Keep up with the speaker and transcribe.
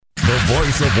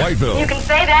voice of Whiteville. You can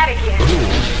say that again. Cool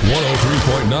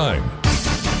 103.9.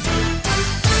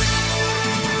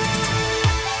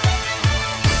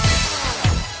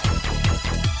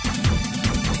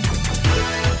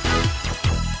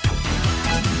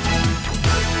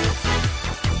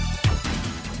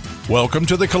 Welcome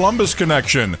to the Columbus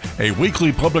Connection, a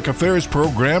weekly public affairs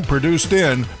program produced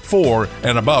in, for,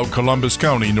 and about Columbus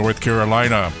County, North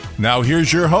Carolina. Now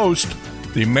here's your host,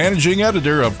 the managing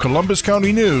editor of Columbus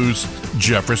County News,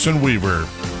 Jefferson Weaver.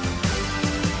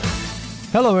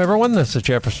 Hello, everyone. This is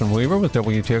Jefferson Weaver with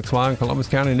WTXY and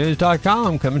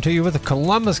ColumbusCountyNews.com, coming to you with the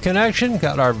Columbus Connection.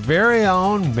 Got our very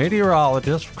own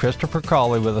meteorologist, Christopher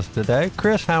Cawley, with us today.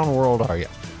 Chris, how in the world are you?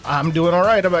 I'm doing all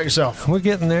right. How about yourself? We're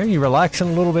getting there. You're relaxing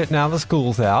a little bit now the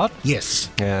school's out. Yes.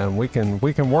 And we can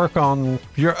work on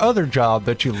your other job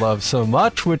that you love so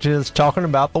much, which is talking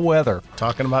about the weather.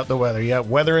 Talking about the weather, yeah.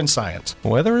 Weather and science.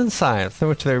 Weather and science,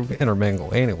 which they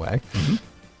intermingle anyway. Mm-hmm.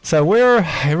 So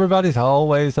everybody's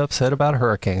always upset about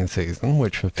hurricane season,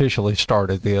 which officially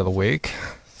started the other week.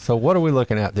 So what are we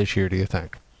looking at this year, do you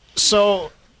think?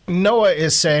 So NOAA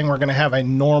is saying we're going to have a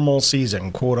normal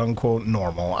season, quote unquote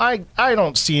normal. I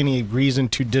don't see any reason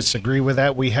to disagree with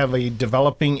that. We have a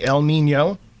developing El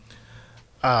Nino,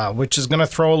 which is going to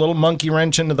throw a little monkey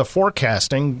wrench into the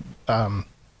forecasting.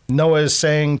 NOAA is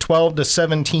saying 12 to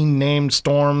 17 named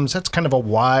storms. That's kind of a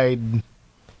wide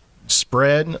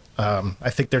spread. I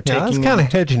think they're taking... that's kind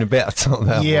of hedging the bets on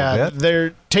that. Yeah,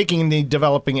 they're taking the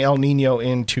developing El Nino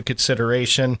into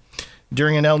consideration.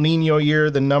 During an El Nino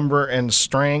year, the number and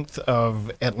strength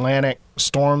of Atlantic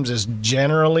storms is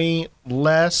generally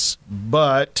less,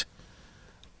 but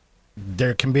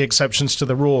there can be exceptions to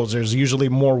the rules. There's usually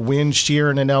more wind shear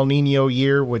in an El Nino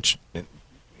year, which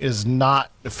is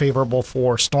not favorable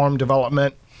for storm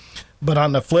development. But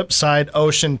on the flip side,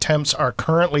 ocean temps are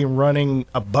currently running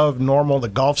above normal. The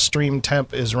Gulf Stream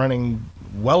temp is running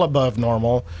well above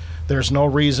normal. There's no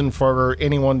reason for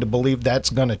anyone to believe that's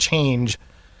going to change.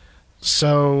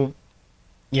 So,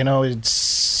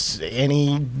 it's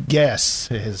any guess.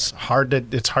 It's hard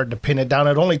to pin it down.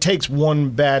 It only takes one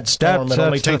bad storm. It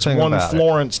only takes one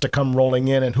Florence to come rolling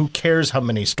in, and who cares how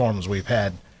many storms we've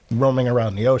had roaming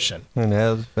around the ocean. And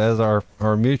as our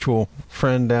mutual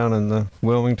friend down in the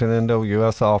Wilmington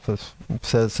NWS office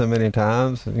says so many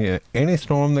times, any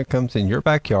storm that comes in your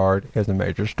backyard is a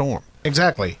major storm.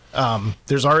 Exactly.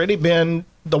 There's already been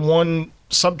the one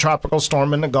subtropical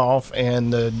storm in the Gulf,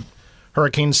 and the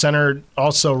Hurricane Center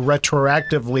also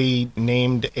retroactively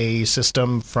named a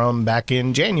system from back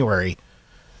in January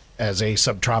as a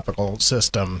subtropical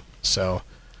system. So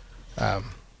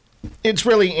it's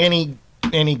really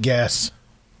any guess.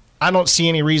 I don't see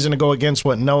any reason to go against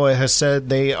what NOAA has said.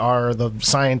 They are the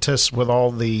scientists with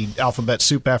all the alphabet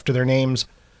soup after their names,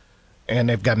 and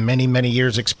they've got many, many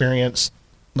years experience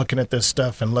looking at this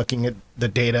stuff and looking at the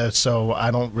data, so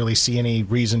I don't really see any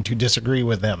reason to disagree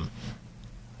with them.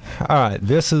 All right,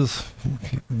 this is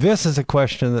a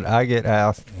question that I get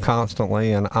asked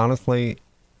constantly, and honestly,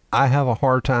 I have a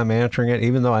hard time answering it,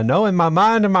 even though I know in my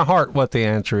mind and my heart what the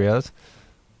answer is.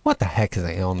 What the heck is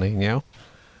an El Nino?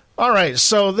 All right,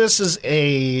 so this is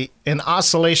an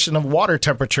oscillation of water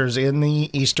temperatures in the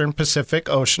eastern Pacific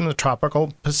Ocean, the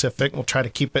tropical Pacific. We'll try to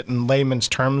keep it in layman's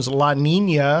terms. La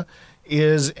Nina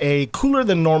is a cooler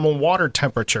than normal water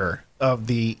temperature of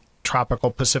the tropical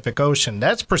Pacific Ocean.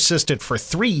 That's persisted for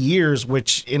 3 years,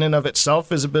 which in and of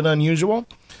itself is a bit unusual.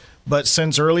 But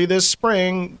since early this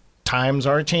spring, times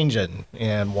are changing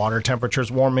and water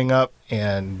temperatures warming up,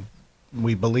 and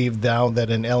we believe now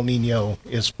that an El Nino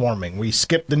is forming. We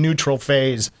skipped the neutral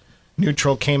phase.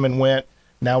 Neutral came and went.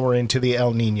 Now we're into the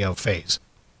El Nino phase.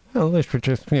 Well, at least we're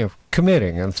just,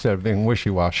 committing instead of being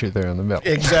wishy-washy there in the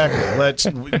middle.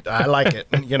 Exactly. I like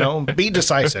it. Be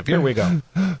decisive. Here we go.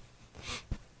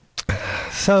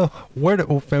 So, what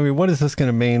is this going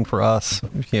to mean for us?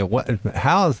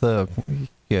 How is the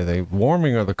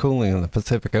warming or the cooling in the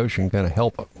Pacific Ocean going to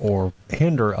help or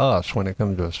hinder us when it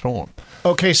comes to a storm?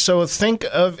 Okay, so think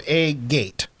of a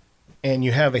gate, and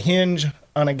you have a hinge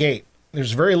on a gate.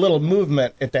 There's very little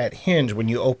movement at that hinge when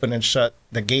you open and shut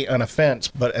the gate on a fence,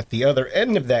 but at the other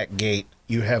end of that gate,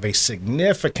 you have a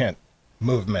significant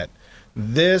movement.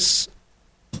 This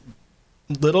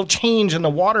little change in the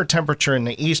water temperature in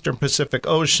the eastern Pacific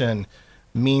Ocean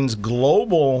means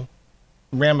global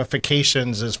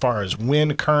ramifications as far as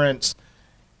wind currents,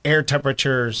 air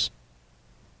temperatures,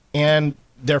 and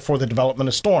therefore the development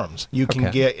of storms. You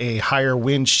can get a higher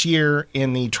wind shear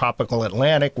in the tropical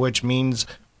Atlantic, which means,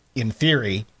 in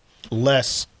theory,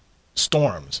 less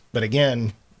storms. But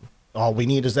again, all we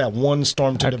need is that one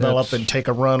storm to develop and take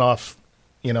a run off,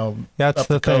 That's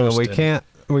the thing.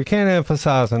 we can't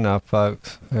emphasize enough,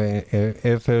 folks. I mean,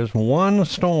 if there's one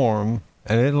storm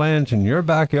and it lands in your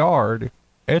backyard,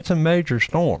 it's a major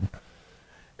storm.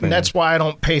 And that's why I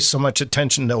don't pay so much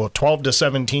attention to 12 to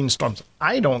 17 storms.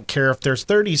 I don't care if there's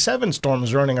 37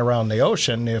 storms running around the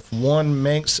ocean. If one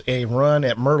makes a run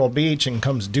at Myrtle Beach and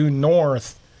comes due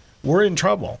north, we're in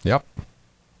trouble. Yep.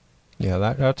 Yeah,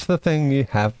 that's the thing you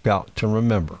have got to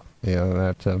remember.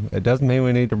 It doesn't mean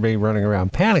we need to be running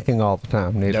around panicking all the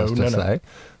time, needless to say.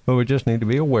 But we just need to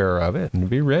be aware of it and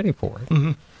be ready for it.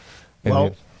 Mm-hmm.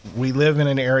 Well, we live in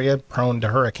an area prone to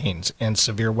hurricanes and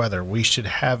severe weather. We should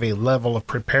have a level of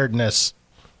preparedness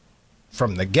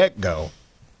from the get-go.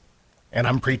 And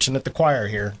I'm preaching at the choir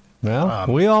here. Well,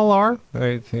 we all are.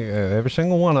 Every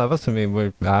single one of us. I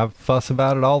mean, I fuss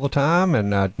about it all the time.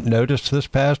 And I noticed this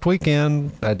past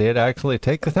weekend, I did actually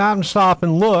take the time to stop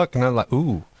and look. And I'm like,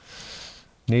 ooh,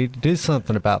 need to do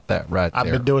something about that right there.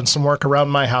 I've been doing some work around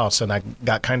my house, and I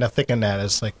got kind of thinking that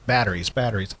it's like batteries.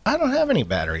 I don't have any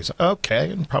batteries.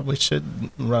 Okay, and probably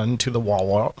should run to the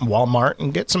Walmart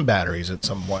and get some batteries at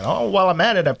some point. Oh, while I'm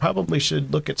at it, I probably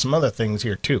should look at some other things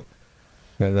here too.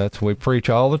 We preach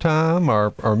all the time.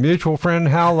 Our mutual friend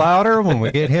Hal Louder, when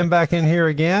we get him back in here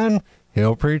again,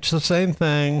 he'll preach the same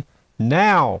thing.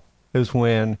 Now is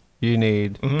when you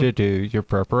need to do your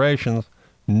preparations.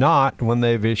 Not when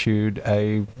they've issued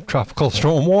a tropical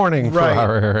storm warning for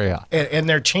our area. And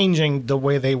they're changing the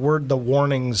way they word the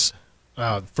warnings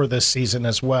for this season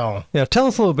as well. Yeah, tell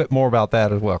us a little bit more about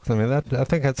that as well. 'Cause I mean, I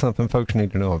think that's something folks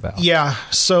need to know about. Yeah,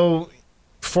 so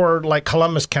for like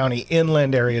Columbus County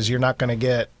inland areas, you're not going to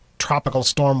get tropical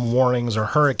storm warnings or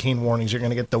hurricane warnings. You're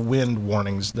going to get the wind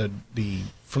warnings.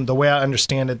 From the way I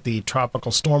understand it, the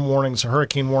tropical storm warnings,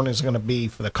 hurricane warnings are going to be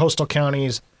for the coastal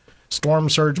counties. Storm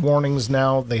surge warnings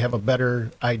now, they have a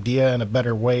better idea and a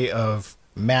better way of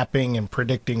mapping and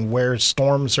predicting where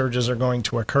storm surges are going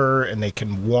to occur, and they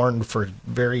can warn for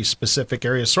very specific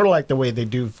areas, sort of like the way they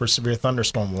do for severe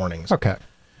thunderstorm warnings. Okay.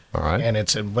 All right. And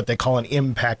it's what they call an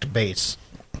impact-based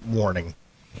warning.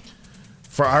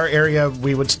 For our area,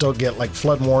 we would still get like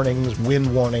flood warnings,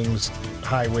 wind warnings,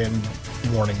 high wind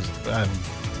warnings,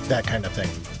 that kind of thing.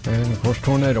 And, of course,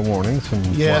 tornado warnings.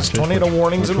 Yes, tornado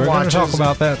warnings and watches. We're going to talk watches.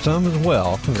 about that some as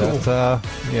well. Cool.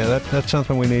 That's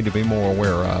something we need to be more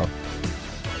aware of.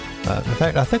 In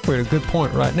fact, I think we're at a good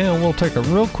point right now. We'll take a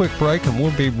real quick break, and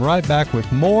we'll be right back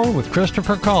with more with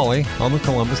Christopher Cawley on the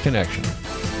Columbus Connection.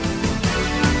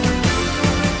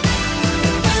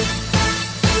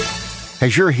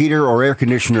 Has your heater or air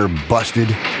conditioner busted?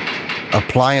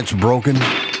 Appliance broken?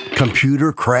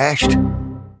 Computer crashed?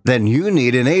 Then you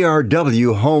need an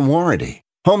ARW home warranty.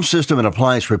 Home system and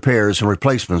appliance repairs and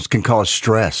replacements can cause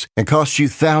stress and cost you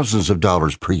thousands of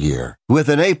dollars per year. With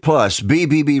an A-plus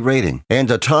BBB rating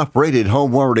and a top-rated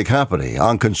home warranty company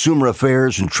on Consumer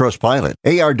Affairs and Trustpilot,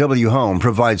 ARW Home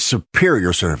provides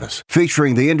superior service,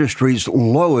 featuring the industry's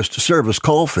lowest service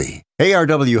call fee.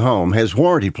 ARW Home has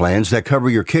warranty plans that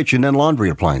cover your kitchen and laundry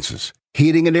appliances,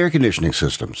 heating and air conditioning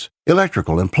systems,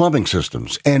 electrical and plumbing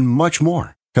systems, and much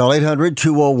more. Call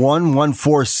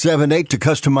 800-201-1478 to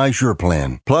customize your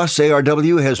plan. Plus,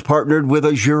 ARW has partnered with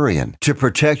Azurian to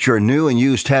protect your new and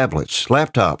used tablets,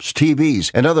 laptops, TVs,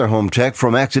 and other home tech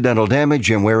from accidental damage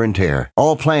and wear and tear.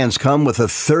 All plans come with a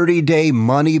 30-day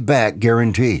money-back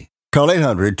guarantee. Call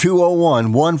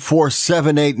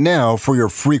 800-201-1478 now for your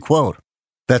free quote.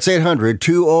 That's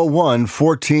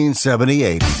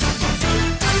 800-201-1478.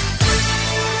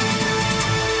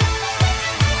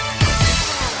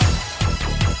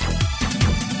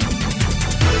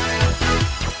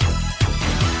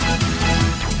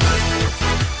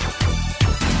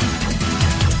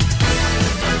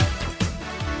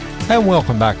 And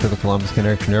welcome back to the Columbus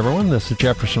Connection, everyone. This is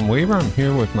Jefferson Weaver. I'm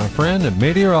here with my friend and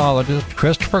meteorologist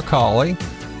Christopher Cawley.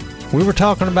 We were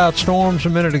talking about storms a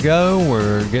minute ago.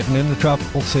 We're getting into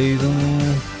tropical season,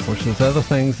 which there's other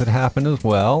things that happen as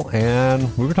well.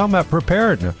 And we were talking about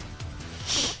preparedness.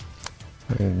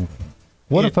 And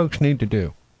what do folks need to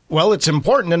do? Well, it's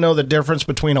important to know the difference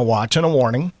between a watch and a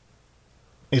warning.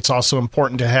 It's also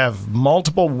important to have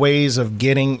multiple ways of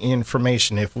getting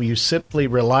information. If you simply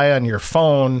rely on your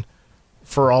phone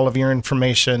for all of your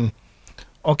information,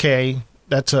 okay,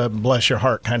 that's a bless your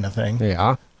heart kind of thing.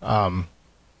 Yeah. I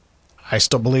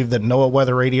still believe that NOAA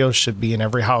weather radios should be in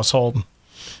every household.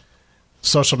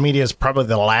 Social media is probably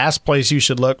the last place you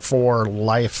should look for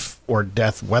life or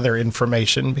death weather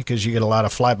information, because you get a lot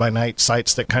of fly-by-night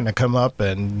sites that kind of come up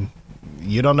and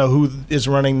you don't know who is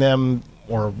running them,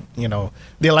 or, you know,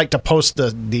 they like to post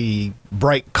the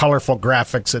bright, colorful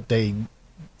graphics that they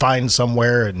find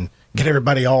somewhere and get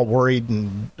everybody all worried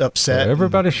and upset. So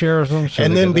everybody shares them. So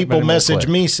and then people message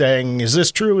me saying, is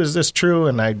this true? Is this true?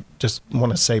 And I just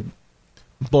want to say,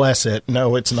 bless it.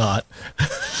 No, it's not.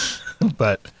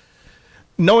 But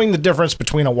knowing the difference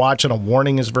between a watch and a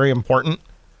warning is very important.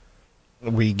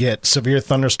 We get severe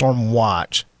thunderstorm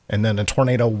watch and then a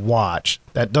tornado watch.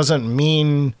 That doesn't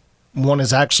mean one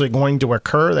is actually going to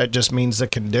occur. That just means the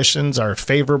conditions are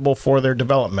favorable for their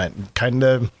development. Kind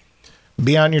of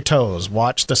be on your toes.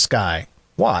 Watch the sky.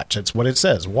 Watch. It's what it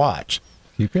says. Watch.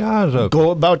 Keep your eyes open.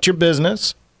 Go about your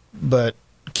business, but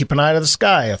keep an eye to the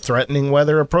sky. If threatening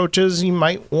weather approaches, you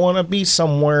might want to be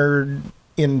somewhere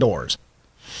indoors.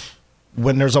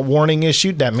 When there's a warning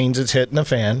issued, that means it's hitting the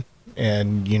fan,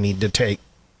 and you need to take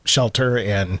shelter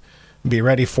and be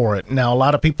ready for it. Now, a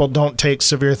lot of people don't take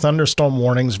severe thunderstorm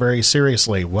warnings very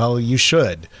seriously. Well, you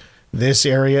should. This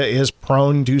area is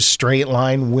prone to straight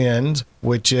line winds,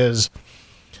 which is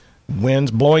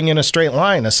winds blowing in a straight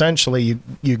line. Essentially,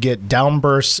 you get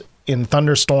downbursts in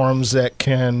thunderstorms that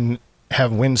can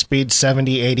have wind speeds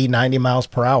 70, 80, 90 miles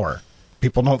per hour.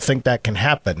 People don't think that can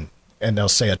happen, and they'll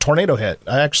say a tornado hit.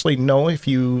 I actually know if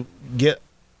you get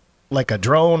like a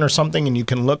drone or something and you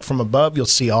can look from above, you'll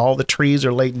see all the trees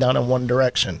are laid down in one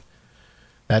direction.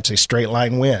 That's a straight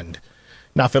line wind.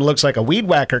 Now, if it looks like a weed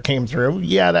whacker came through,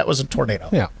 yeah, that was a tornado.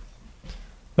 Yeah.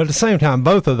 But at the same time,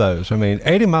 both of those,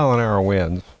 80-mile-an-hour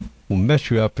winds will mess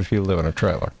you up if you live in a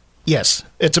trailer. Yes,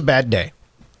 it's a bad day.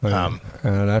 And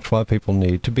that's why people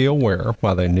need to be aware,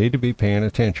 why they need to be paying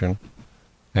attention,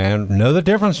 and know the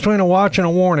difference between a watch and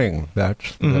a warning.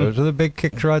 Those are the big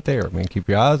kicks right there. Keep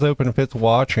your eyes open if it's a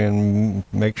watch, and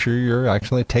make sure you're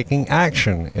actually taking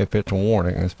action if it's a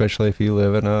warning, especially if you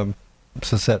live in a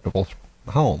susceptible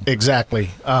home.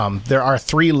 Exactly. There are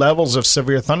 3 levels of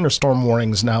severe thunderstorm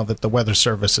warnings now that the Weather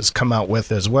Service has come out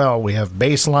with as well. We have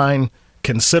baseline,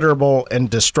 considerable, and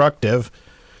destructive.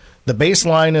 The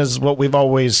baseline is what we've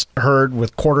always heard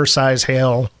with quarter-size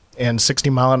hail and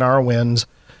 60-mile-an-hour winds.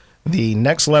 The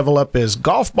next level up is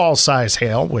golf ball size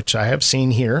hail, which I have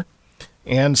seen here,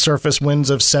 and surface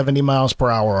winds of 70 miles per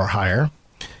hour or higher.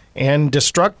 And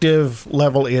destructive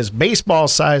level is baseball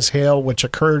size hail, which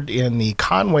occurred in the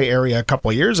Conway area a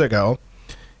couple of years ago,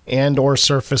 and or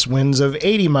surface winds of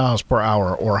 80 miles per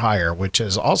hour or higher, which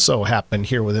has also happened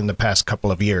here within the past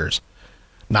couple of years.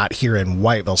 Not here in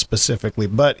Whiteville specifically,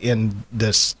 but in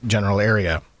this general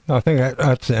area. I think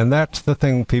that's the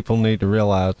thing people need to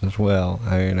realize as well.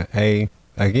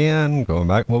 Again, going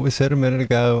back to what we said a minute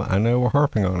ago, I know we're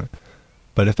harping on it,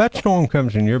 but if that storm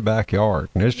comes in your backyard,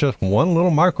 and it's just one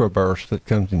little microburst that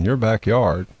comes in your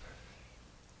backyard,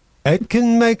 it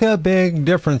can make a big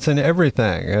difference in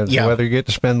everything. Whether you get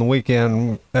to spend the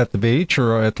weekend at the beach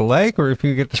or at the lake, or if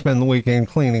you get to spend the weekend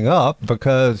cleaning up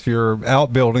because your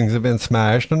outbuildings have been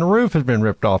smashed and the roof has been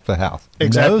ripped off the house.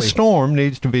 Exactly. No storm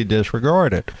needs to be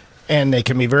disregarded. And they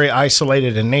can be very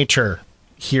isolated in nature.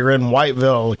 Here in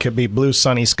Whiteville, it could be blue,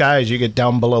 sunny skies. You get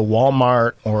down below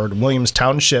Walmart or Williams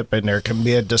Township, and there can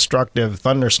be a destructive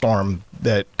thunderstorm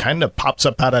that kind of pops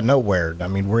up out of nowhere.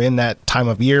 We're in that time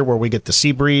of year where we get the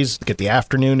sea breeze, get the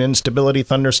afternoon instability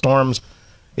thunderstorms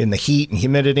in the heat and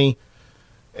humidity.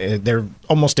 They're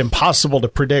almost impossible to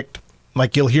predict.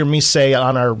 Like you'll hear me say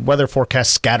on our weather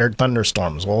forecast, scattered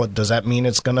thunderstorms. Well, does that mean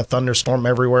it's going to thunderstorm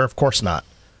everywhere? Of course not.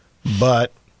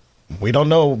 But we don't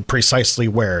know precisely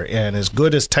where. And as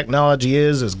good as technology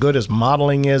is, as good as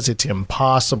modeling is, it's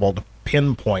impossible to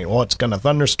pinpoint, well, it's going to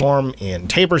thunderstorm in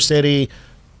Tabor City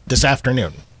this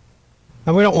afternoon.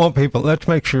 And we don't want people, let's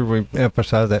make sure we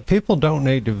emphasize that. People don't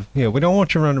need to, we don't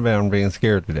want you running around being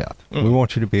scared to death. We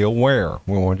want you to be aware.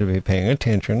 We want you to be paying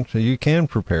attention so you can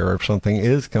prepare if something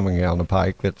is coming down the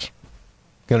pike that's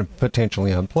going to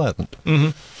potentially unpleasant.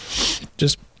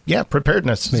 Just,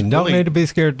 preparedness. Don't need to be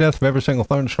scared to death of every single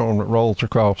thunderstorm that rolls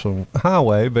across the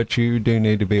highway, but you do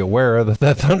need to be aware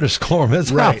that thunderstorm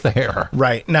is out there.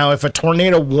 Right. Now, if a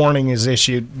tornado warning is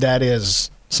issued, that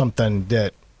is something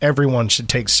that everyone should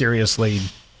take seriously.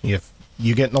 If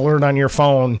you get an alert on your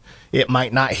phone, it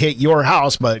might not hit your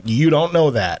house, but you don't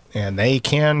know that. And they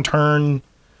can turn,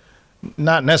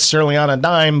 not necessarily on a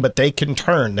dime, but they can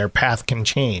turn. Their path can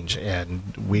change. And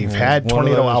we've had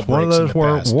tornado outbreaks in the past. One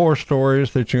of those war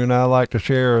stories that you and I like to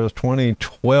share is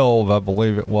 2012, I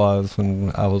believe it was,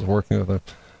 and I was working with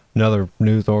another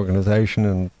news organization,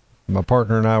 and my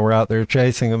partner and I were out there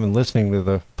chasing them and listening to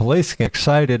the police.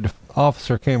 Excited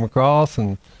officer came across,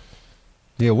 and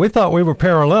we thought we were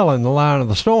paralleling the line of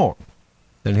the storm.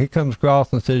 And he comes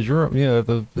across and says,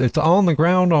 it's on the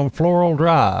ground on Floral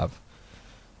Drive.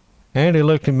 Andy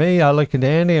looked at me, I looked at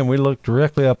Andy, and we looked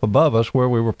directly up above us where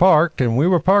we were parked, and we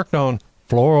were parked on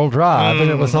Floral Drive, and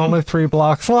it was only 3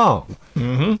 blocks long.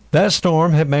 That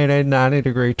storm had made a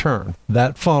 90-degree turn.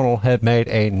 That funnel had made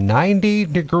a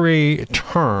 90-degree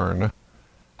turn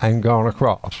and gone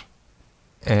across.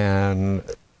 And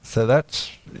so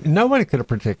nobody could have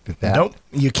predicted that. Nope,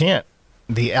 you can't.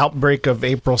 The outbreak of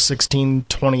April 16,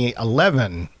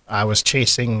 2011, I was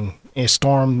chasing a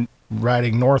storm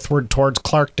riding northward towards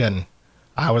Clarkton.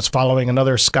 I was following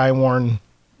another Skywarn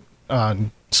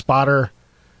spotter,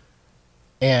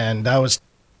 and I was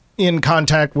in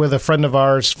contact with a friend of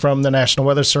ours from the National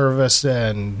Weather Service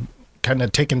and kind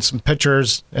of taking some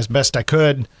pictures as best I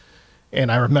could.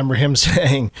 And I remember him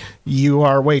saying, "You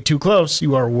are way too close.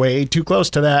 You are way too close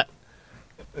to that."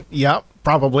 Yeah,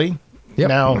 probably. Yep.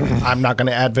 Now, I'm not going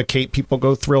to advocate people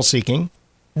go thrill seeking.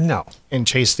 No. And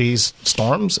chase these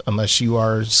storms unless you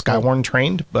are Skywarn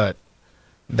trained, but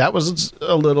that was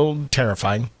a little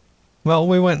terrifying. Well,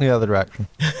 we went in the other direction.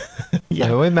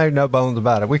 Yeah. We made no bones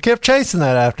about it. We kept chasing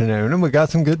that afternoon, and we got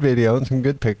some good video and some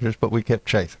good pictures, but we kept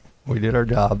chasing. We did our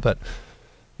job, but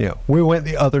we went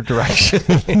the other direction.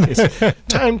 It's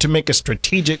time to make a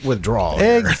strategic withdrawal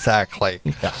here. Exactly.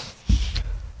 Yeah.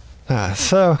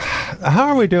 So, how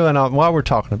are we doing while we're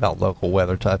talking about local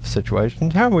weather type of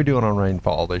situations, how are we doing on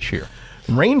rainfall this year?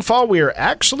 Rainfall, we are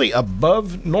actually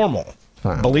above normal.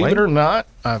 Believe it or not,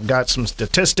 I've got some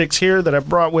statistics here that I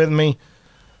brought with me.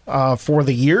 For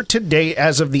the year to date,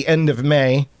 as of the end of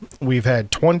May, we've had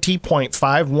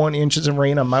 20.51 inches of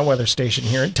rain on my weather station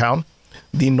here in town.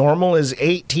 The normal is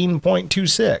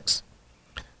 18.26.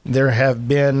 There have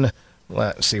been,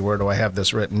 let's see, where do I have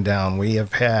this written down? We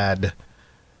have had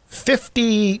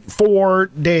 54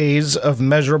 days of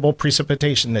measurable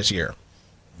precipitation this year.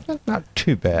 That's not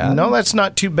too bad. No, that's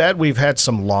not too bad. We've had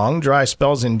some long dry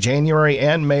spells in January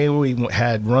and May. We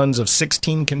had runs of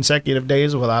 16 consecutive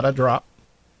days without a drop.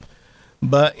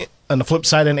 But on the flip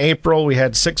side, in April, we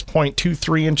had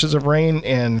 6.23 inches of rain,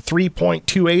 and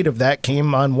 3.28 of that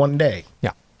came on one day.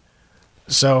 Yeah.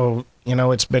 So,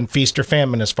 it's been feast or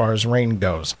famine as far as rain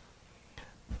goes.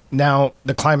 Now,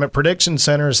 the Climate Prediction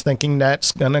Center is thinking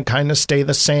that's going to kind of stay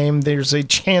the same. There's a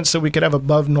chance that we could have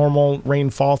above normal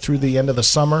rainfall through the end of the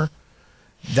summer.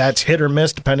 That's hit or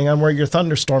miss depending on where your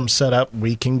thunderstorm's set up.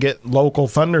 We can get local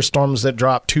thunderstorms that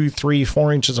drop 2, 3,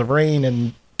 4 inches of rain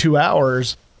in 2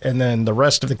 hours, and then the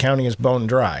rest of the county is bone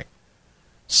dry.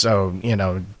 So,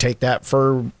 take that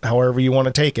for however you want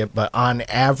to take it. But on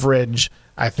average,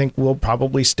 I think we'll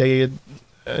probably stay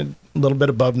a little bit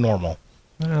above normal.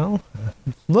 Well, a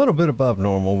little bit above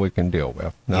normal we can deal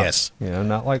with. Yes.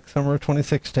 Not like summer of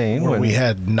 2016. Where we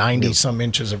had 90-some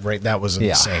inches of rain. That was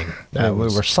insane. We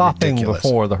were sopping ridiculous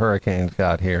before the hurricanes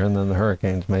got here, and then the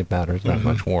hurricanes made matters that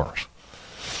much worse.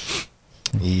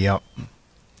 Yep.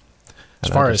 As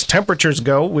far as temperatures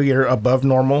go, we are above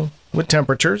normal with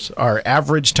temperatures. Our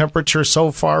average temperature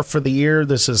so far for the year,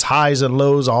 this is highs and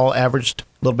lows, all averaged.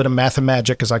 A little bit of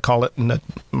mathemagic, as I call it,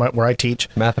 where I teach.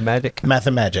 Mathemagic?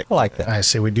 Mathemagic. I like that. I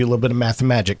say we do a little bit of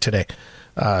mathemagic today.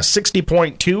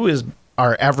 60.2 is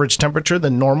our average temperature.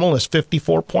 The normal is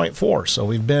 54.4. So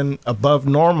we've been above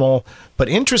normal. But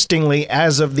interestingly,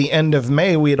 as of the end of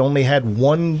May, we had only had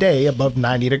one day above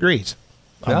 90 degrees.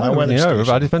 On my weather station.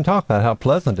 Everybody's been talking about how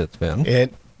pleasant it's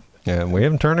been. And we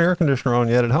haven't turned the air conditioner on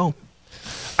yet at home.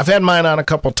 I've had mine on a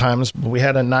couple times, but we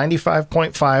had a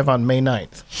 95.5 on May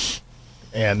 9th.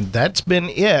 And that's been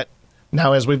it.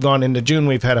 Now, as we've gone into June,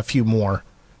 we've had a few more.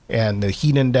 And the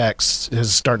heat index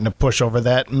is starting to push over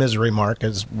that misery mark,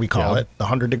 as we call it, the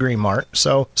 100-degree mark.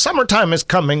 So summertime is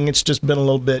coming. It's just been a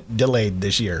little bit delayed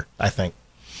this year, I think.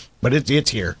 But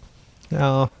it's here.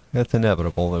 No, it's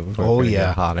inevitable that we're going to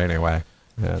get hot anyway.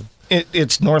 Yeah.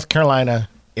 It's North Carolina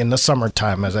in the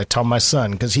summertime, as I tell my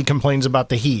son, because he complains about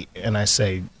the heat. And I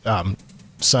say,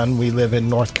 son, we live in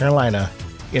North Carolina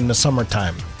in the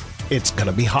summertime. It's going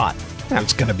to be hot. Yeah.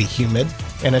 It's going to be humid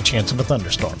and a chance of a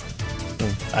thunderstorm.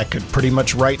 I could pretty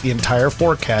much write the entire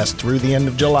forecast through the end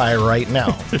of July right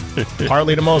now.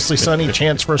 Partly to mostly sunny,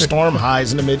 chance for a storm,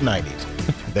 highs in the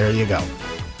mid-90s. There you go.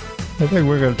 I think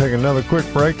we're going to take another quick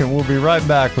break, and we'll be right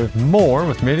back with more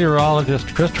with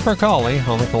meteorologist Christopher Cawley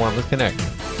on the Columbus Connection.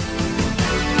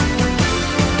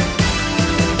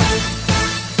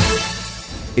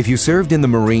 If you served in the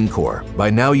Marine Corps, by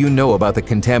now you know about the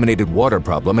contaminated water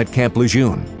problem at Camp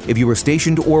Lejeune. If you were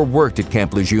stationed or worked at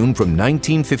Camp Lejeune from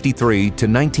 1953 to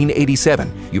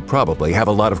 1987, you probably have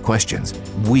a lot of questions.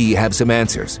 We have some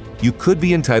answers. You could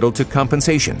be entitled to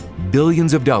compensation.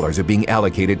 Billions of dollars are being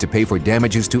allocated to pay for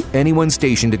damages to anyone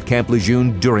stationed at Camp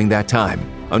Lejeune during that time.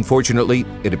 Unfortunately,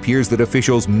 it appears that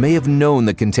officials may have known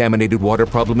the contaminated water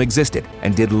problem existed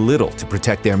and did little to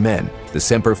protect their men. The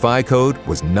Semper Fi Code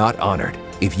was not honored.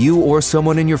 If you or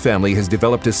someone in your family has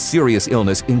developed a serious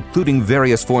illness, including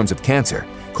various forms of cancer,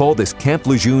 call this Camp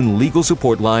Lejeune legal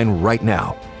support line right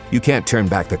now. You can't turn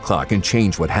back the clock and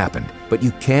change what happened, but you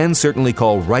can certainly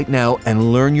call right now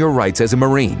and learn your rights as a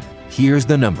Marine. Here's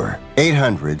the number.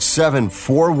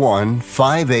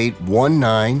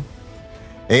 800-741-5819.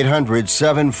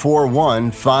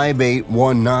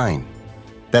 800-741-5819.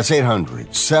 That's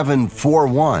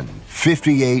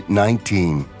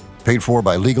 800-741-5819. Paid for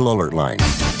by Legal Alert Line.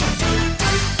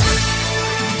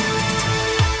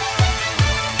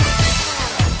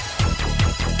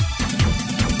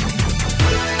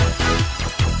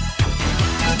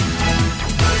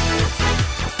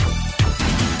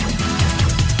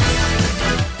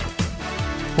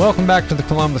 Welcome back to the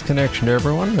Columbus Connection,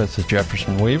 everyone. This is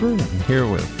Jefferson Weaver. I'm here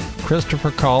with Christopher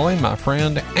Cawley, my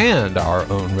friend, and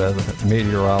our own resident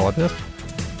meteorologist.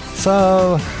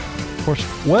 So, of course,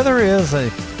 weather is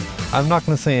I'm not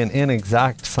going to say an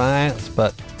inexact science,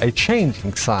 but a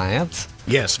changing science.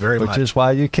 Yes, very much. Which is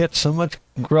why you catch so much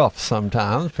gruff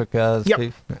sometimes, because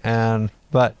Yep. so I'm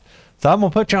going to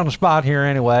put you on the spot here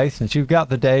anyway, since you've got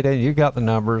the data, you've got the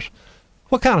numbers.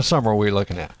 What kind of summer are we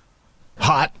looking at?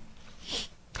 Hot.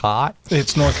 Hot?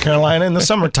 It's North Carolina in the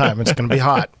summertime. It's going to be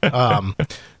hot.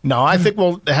 No, I think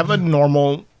we'll have a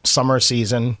normal summer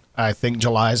season. I think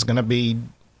July is going to be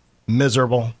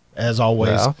miserable, as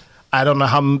always. Yeah. I don't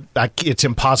know it's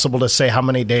impossible to say how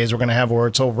many days we're going to have where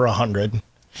it's over 100.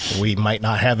 We might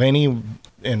not have any,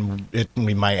 and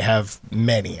we might have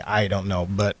many. I don't know.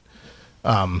 But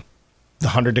the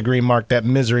 100-degree mark, that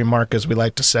misery mark, as we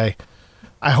like to say,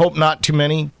 I hope not too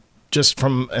many, just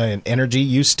from an energy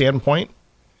use standpoint.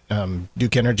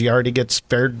 Duke Energy already gets a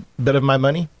fair bit of my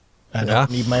money. I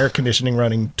don't need my air conditioning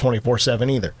running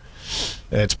 24/7 either.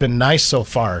 It's been nice so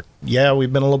far. Yeah,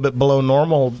 we've been a little bit below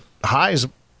normal highs,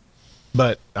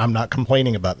 but I'm not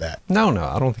complaining about that. No,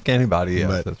 I don't think anybody is.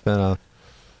 But it's been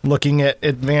looking at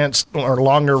advanced or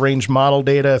longer range model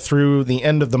data through the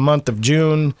end of the month of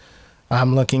June,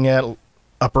 I'm looking at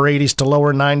upper 80s to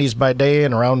lower 90s by day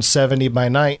and around 70 by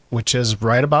night, which is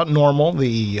right about normal.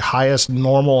 The highest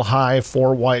normal high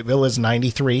for Whiteville is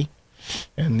 93,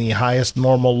 and the highest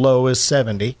normal low is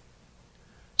 70.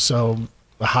 So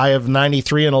a high of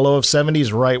 93 and a low of 70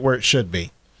 is right where it should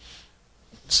be.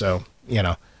 So,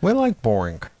 we like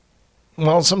boring.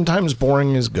 Well, sometimes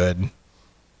boring is good.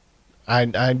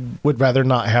 I would rather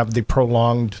not have the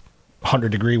prolonged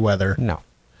 100-degree weather. No.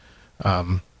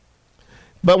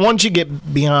 But once you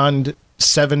get beyond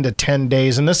 7 to 10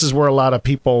 days, and this is where a lot of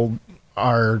people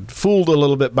are fooled a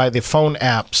little bit by the phone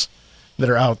apps that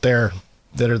are out there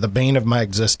that are the bane of my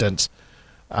existence.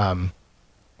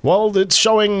 Well, it's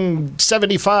showing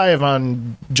 75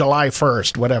 on July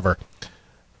 1st, whatever.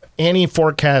 Any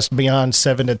forecast beyond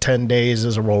 7 to 10 days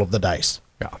is a roll of the dice.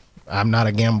 Yeah. I'm not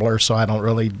a gambler, so I don't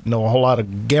really know a whole lot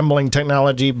of gambling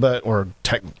technology,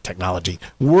 technology.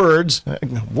 Words,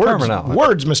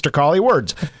 Mr. Cawley,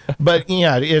 words. But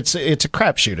yeah, it's a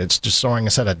crapshoot. It's just throwing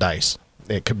a set of dice.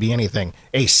 It could be anything.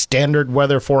 A standard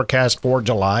weather forecast for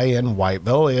July in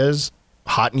Whiteville is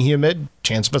hot and humid,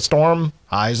 chance of a storm,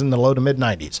 highs in the low to mid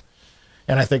 90s.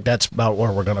 And I think that's about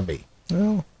where we're going to be.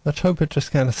 Well, let's hope it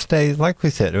just kind of stays, like we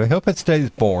said, we hope it stays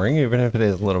boring, even if it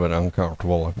is a little bit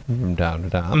uncomfortable from time to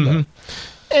time. Mm-hmm.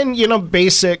 And,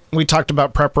 we talked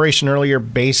about preparation earlier,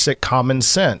 basic common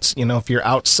sense. If you're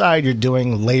outside, you're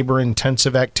doing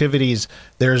labor-intensive activities,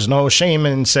 there's no shame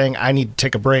in saying, I need to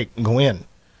take a break and go in.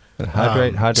 And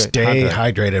hydrate. Stay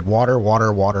hydrated. Water.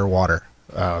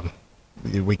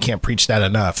 We can't preach that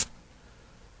enough.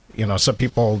 Some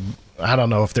people, I don't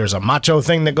know if there's a macho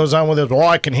thing that goes on with it. Well,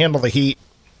 I can handle the heat.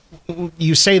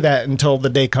 You say that until the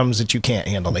day comes that you can't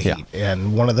handle the heat.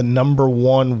 And one of the number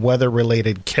one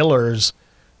weather-related killers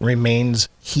remains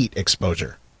heat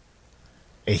exposure.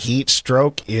 A heat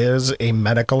stroke is a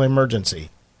medical emergency.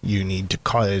 You need to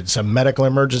call it. It's a medical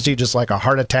emergency, just like a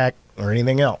heart attack or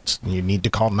anything else. You need to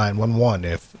call 911.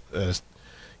 If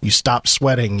you stop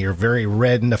sweating, you're very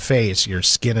red in the face, your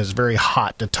skin is very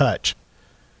hot to touch,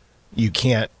 you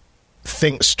can't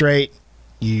think straight,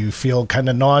 you feel kind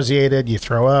of nauseated, you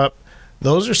throw up,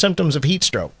 those are symptoms of heat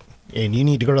stroke, and you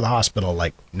need to go to the hospital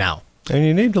now. And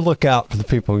you need to look out for the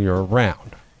people you're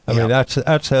around. I mean, that's the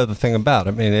other thing about it.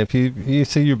 I mean, if you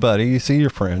see your buddy, you see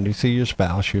your friend, you see your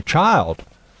spouse, your child,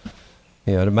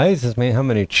 it amazes me how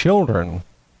many children,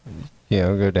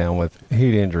 go down with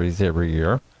heat injuries every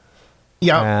year.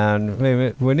 Yeah. And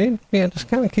maybe we need just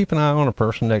kind of keep an eye on a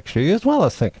person next to you, as well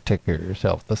as take care of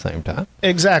yourself at the same time.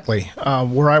 Exactly.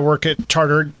 Where I work at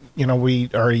Chartered,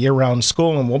 we are a year-round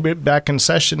school, and we'll be back in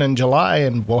session in July,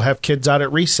 and we'll have kids out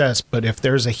at recess. But if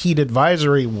there's a heat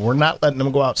advisory, we're not letting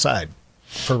them go outside.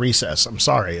 for recess. I'm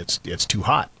sorry, it's too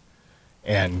hot.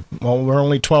 And, well, we're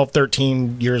only 12,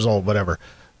 13 years old, whatever.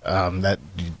 That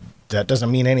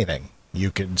doesn't mean anything. You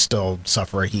could still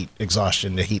suffer a heat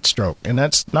exhaustion, a heat stroke. And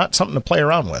that's not something to play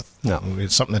around with. No.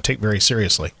 It's something to take very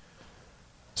seriously.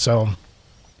 So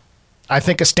I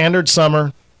think a standard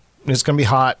summer is going to be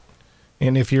hot.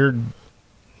 And if you're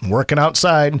working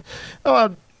outside,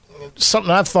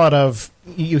 something I've thought of,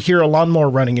 you hear a lawnmower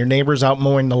running, your neighbor's out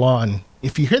mowing the lawn.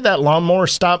 If you hear that lawnmower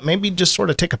stop, maybe just sort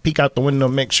of take a peek out the window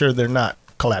and make sure they're not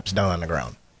collapsed down on the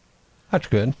ground. That's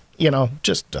good.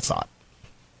 Just a thought.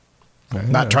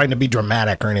 Not trying to be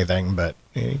dramatic or anything, but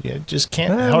you just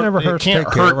can't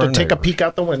hurt to take a peek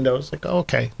out the window. It's like,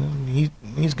 okay,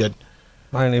 he's good.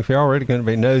 And if you're already going to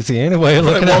be nosy anyway,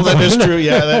 that is true.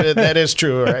 Yeah, that is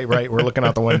true. Right. We're looking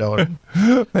out the window.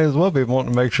 May as well be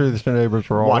wanting to make sure that the neighbors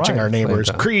are all watching right our neighbors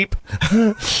creep.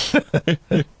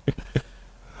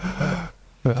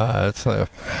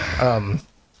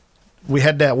 We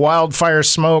had that wildfire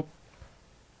smoke.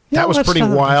 That was pretty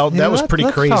wild. That was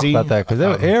pretty crazy. Let's talk about that,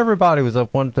 because everybody was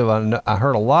up one to. I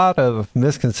heard a lot of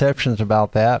misconceptions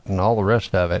about that and all the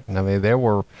rest of it. And I mean, there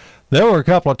were a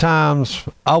couple of times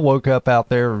I woke up out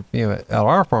there, at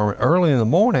our farm early in the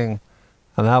morning,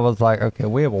 and I was like, okay,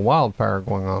 we have a wildfire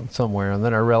going on somewhere. And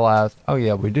then I realized, oh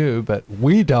yeah, we do, but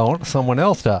we don't. Someone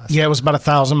else does. Yeah, it was about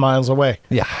 1,000 miles away.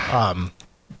 Yeah.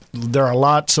 There are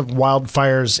lots of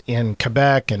wildfires in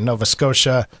Quebec and Nova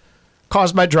Scotia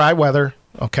caused by dry weather.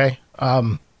 Okay.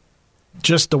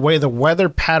 Just the way the weather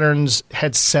patterns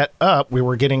had set up, we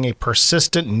were getting a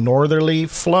persistent northerly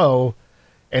flow,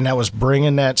 and that was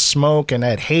bringing that smoke and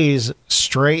that haze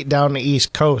straight down the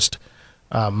East Coast.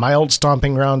 My old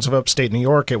stomping grounds of upstate New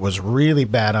York, it was really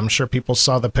bad. I'm sure people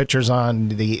saw the pictures on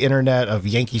the internet of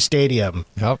Yankee Stadium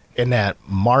in that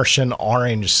Martian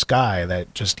orange sky,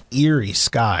 that just eerie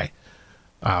sky.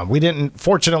 We didn't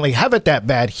fortunately have it that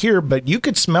bad here, but you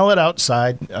could smell it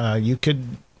outside.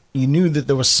 You knew that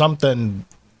there was something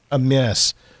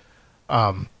amiss.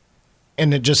 And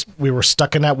we were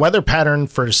stuck in that weather pattern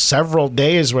for several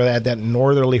days where they had that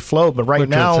northerly flow. But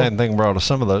now, the same thing brought us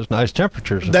some of those nice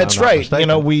temperatures. That's right.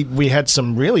 We had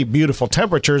some really beautiful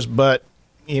temperatures, but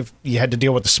if you had to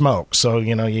deal with the smoke, so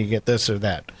you get this or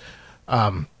that.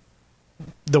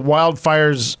 The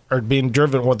wildfires are being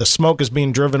driven, the smoke is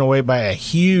being driven away by a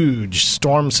huge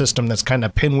storm system that's kind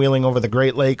of pinwheeling over the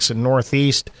Great Lakes and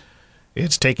Northeast.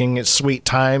 It's taking its sweet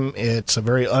time. It's a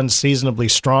very unseasonably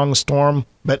strong storm,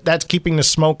 but that's keeping the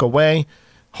smoke away.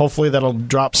 Hopefully that'll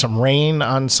drop some rain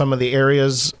on some of the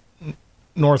areas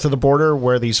north of the border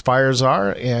where these fires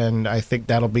are, and I think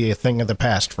that'll be a thing of the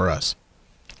past for us.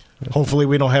 Hopefully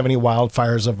we don't have any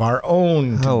wildfires of our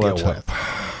own to deal with.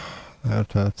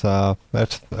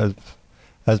 That's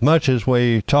as much as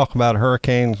we talk about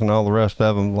hurricanes and all the rest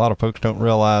of them, a lot of folks don't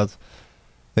realize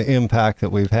the impact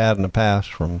that we've had in the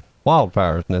past from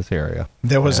wildfires in this area.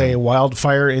 There was a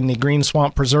wildfire in the Green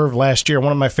Swamp Preserve last year.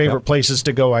 One of my favorite places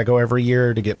to go. I go every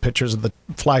year to get pictures of the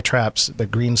fly traps. The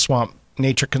Green Swamp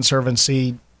Nature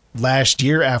Conservancy. Last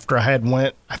year, after I had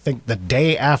went, I think the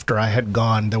day after I had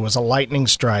gone, there was a lightning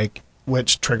strike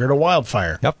which triggered a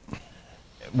wildfire.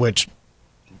 Which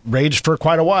raged for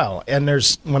quite a while. And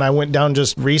when I went down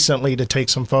just recently to take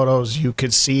some photos, you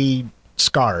could see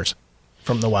scars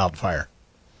from the wildfire.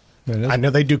 I know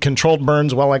they do controlled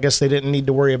burns. Well, I guess they didn't need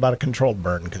to worry about a controlled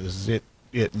burn because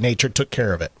nature took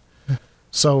care of it.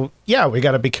 So yeah, we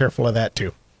got to be careful of that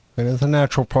too. It is a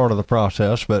natural part of the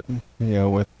process, but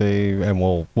we'll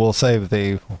save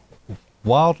the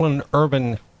wildfire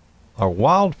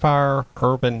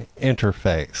urban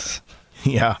interface.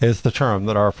 Yeah, is the term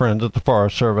that our friends at the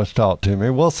Forest Service taught to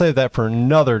me. We'll save that for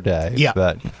another day. Yeah,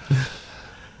 but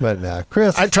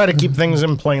Chris, I try to keep things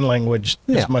in plain language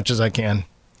as much as I can.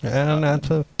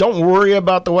 And don't worry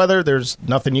about the weather. There's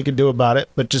nothing you can do about it,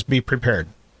 but just be prepared.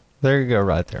 There you go,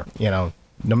 right there.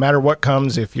 No matter what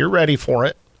comes, if you're ready for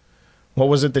it. What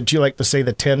was it that you like to say?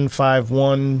 The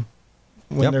 10-5-1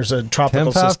 when there's a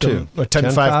tropical system.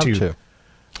 10-5-2.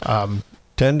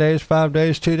 10 days, 5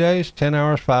 days, 2 days, 10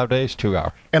 hours, 5 days, 2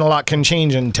 hours. And a lot can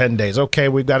change in 10 days. Okay,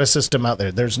 we've got a system out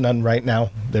there. There's none right now.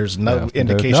 There's no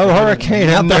indication. There's no hurricane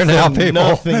out there now,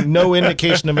 people. No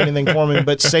indication of anything forming.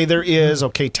 But say there is,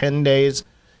 10 days,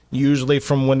 usually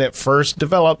from when it first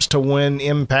develops to when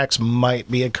impacts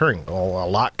might be occurring. Well, a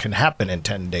lot can happen in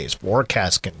 10 days.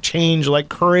 Forecasts can change like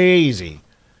crazy.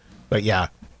 But yeah,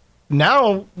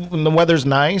 now when the weather's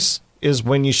nice is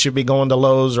when you should be going to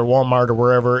Lowe's or Walmart or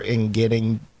wherever and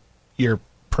getting your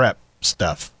prep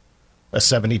stuff, a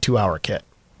 72-hour kit,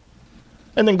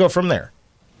 and then go from there.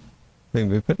 They can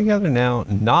be put together now,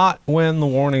 not when the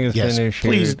warning has been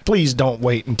issued. Please don't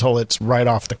wait until it's right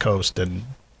off the coast and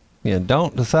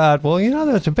don't decide, well,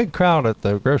 there's a big crowd at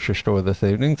the grocery store this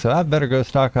evening, so I better go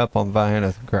stock up on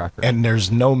Vienna's and crackers. And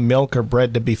there's no milk or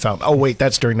bread to be found. Oh, wait,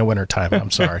 that's during the winter time.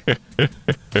 I'm sorry.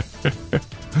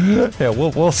 Yeah,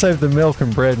 we'll save the milk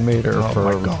and bread meter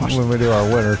for when we do our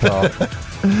winter talk.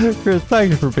 Chris,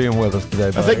 thank you for being with us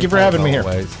today, buddy. Thank you for having me here.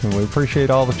 And we appreciate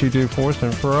all that you do for us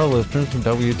and for our listeners from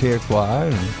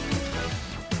WTXY.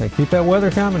 And keep that weather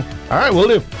coming. All right, we'll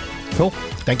do. Cool.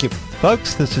 Thank you.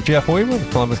 Folks, this is Jeff Weaver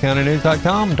with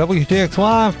ColumbusCountyNews.com,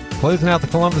 WTXY, closing out the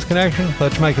Columbus Connection.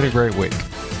 Let's make it a great week.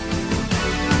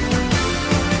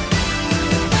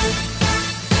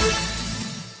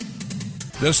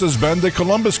 This has been the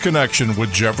Columbus Connection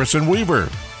with Jefferson Weaver.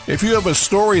 If you have a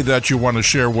story that you want to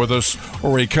share with us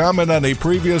or a comment on a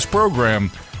previous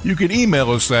program, you can email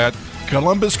us at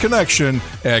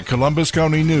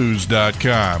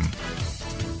columbusconnection@columbuscountynews.com.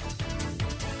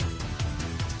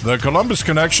 The Columbus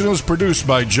Connection is produced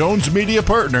by Jones Media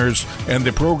Partners, and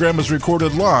the program is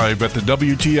recorded live at the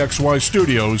WTXY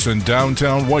Studios in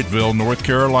downtown Whiteville, North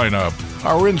Carolina.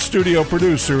 Our in-studio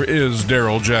producer is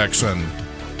Daryl Jackson.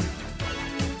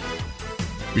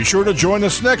 Be sure to join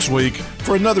us next week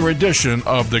for another edition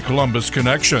of the Columbus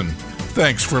Connection.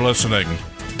 Thanks for listening.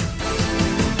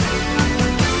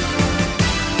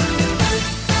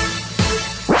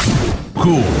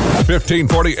 Cool.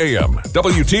 1540 AM,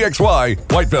 WTXY,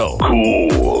 Whiteville.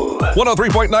 Cool.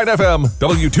 103.9 FM,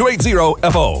 W280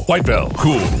 FO, Whiteville.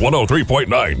 Cool.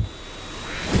 103.9.